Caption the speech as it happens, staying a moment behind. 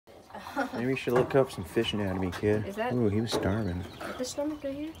Maybe you should look up some fish anatomy, kid. Is that? Ooh, he was starving. Is that the stomach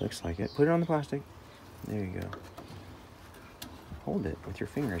right here? Looks like it. Put it on the plastic. There you go. Hold it with your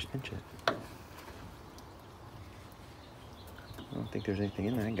fingers. Pinch it. I don't think there's anything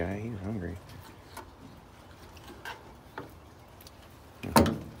in that guy. He was hungry.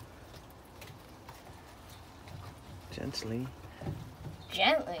 Gently.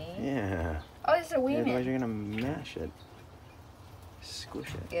 Gently? Yeah. Oh, it's a weed. Otherwise you're gonna mash it.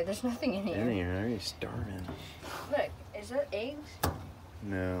 Squish it. Yeah, there's nothing in here. In here, are you starving? Look, is that eggs?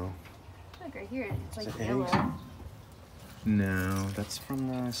 No. Look right here. It's like Is it yellow. eggs? No, that's from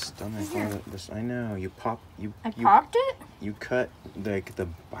the stomach. I know. You popped it? You cut like the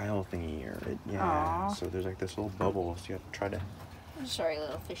bile thingy or it, yeah. Aww. So there's like this little bubble, so you have to try to. Sorry,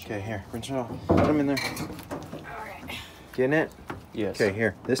 little fish. Okay, here, rinse it off. Put them in there. Alright. Getting it? Yes. Okay,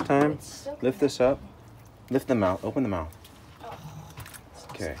 here. This time, lift this up. Lift the mouth. Open the mouth.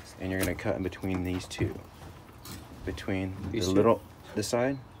 Okay, and you're gonna cut in between these two. Between These the two? little, this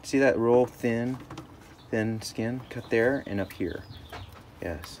side. See that real thin skin? Cut there and up here.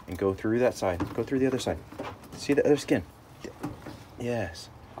 Yes, and go through that side. Go through the other side. See the other skin? Yes.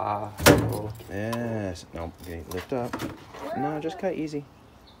 Okay. Yes. No, okay, lift up. No, just cut easy.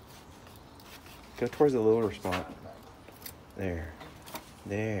 Go towards the lower spot. There.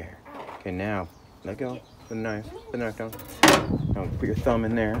 There. Okay, now, let go. Put the knife. Put the knife down. Now put your thumb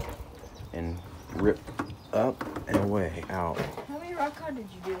in there and rip up and away. Out. How many rock cod did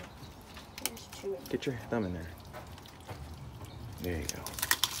you do? There's 2. Get your thumb in there. There you go.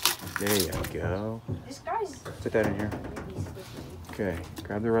 There you go. This guy's... Put that in here. Okay,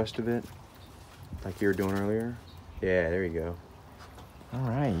 grab the rest of it like you were doing earlier. Yeah, there you go. All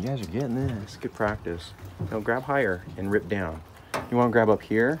right, you guys are getting this. Good practice. Now grab higher and rip down. You want to grab up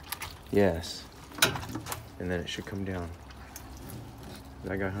here? Yes. And then it should come down. Is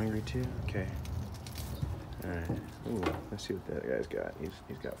that guy hungry too? Okay. All right. Ooh, let's see what that guy's got.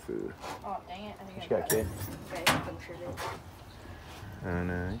 He's got food. Oh, dang it. I think What you got, kid? Okay, punctured it. Oh,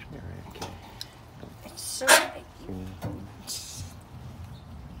 no, you should be all right. Okay. It's so big.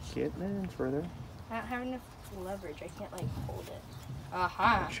 Get in further. I don't have enough leverage. I can't, like, hold it.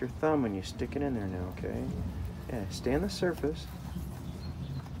 Aha. Watch your thumb when you stick it in there now, okay? Yeah, stay on the surface.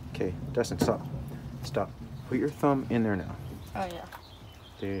 Okay, Dustin, stop. Stop. Put your thumb in there now. Oh, yeah.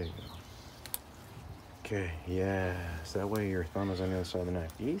 There you go. Okay, yes. That way your thumb is on the other side of the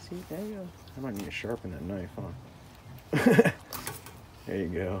knife. Easy, there you go. I might need to sharpen that knife, huh? There you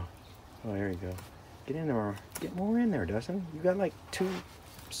go. Oh, there you go. Get in there. Get more in there, Dustin. You got like 2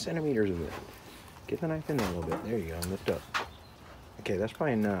 centimeters of it. Get the knife in there a little bit. There you go, and lift up. Okay, that's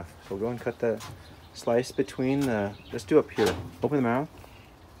probably enough. So go and cut the slice between the, let's do up here. Open the mouth.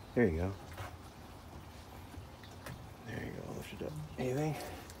 There you go. There you go, lift it up. Anything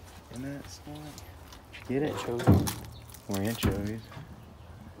in that stomach? Did you get it? Anchovies. More anchovies.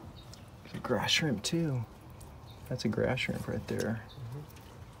 There's a grass shrimp too. That's a grass shrimp right there.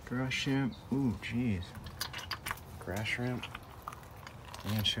 Grass shrimp. Ooh, jeez. Grass shrimp.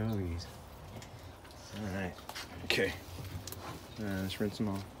 Anchovies. All right. Okay. Let's rinse them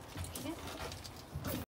off.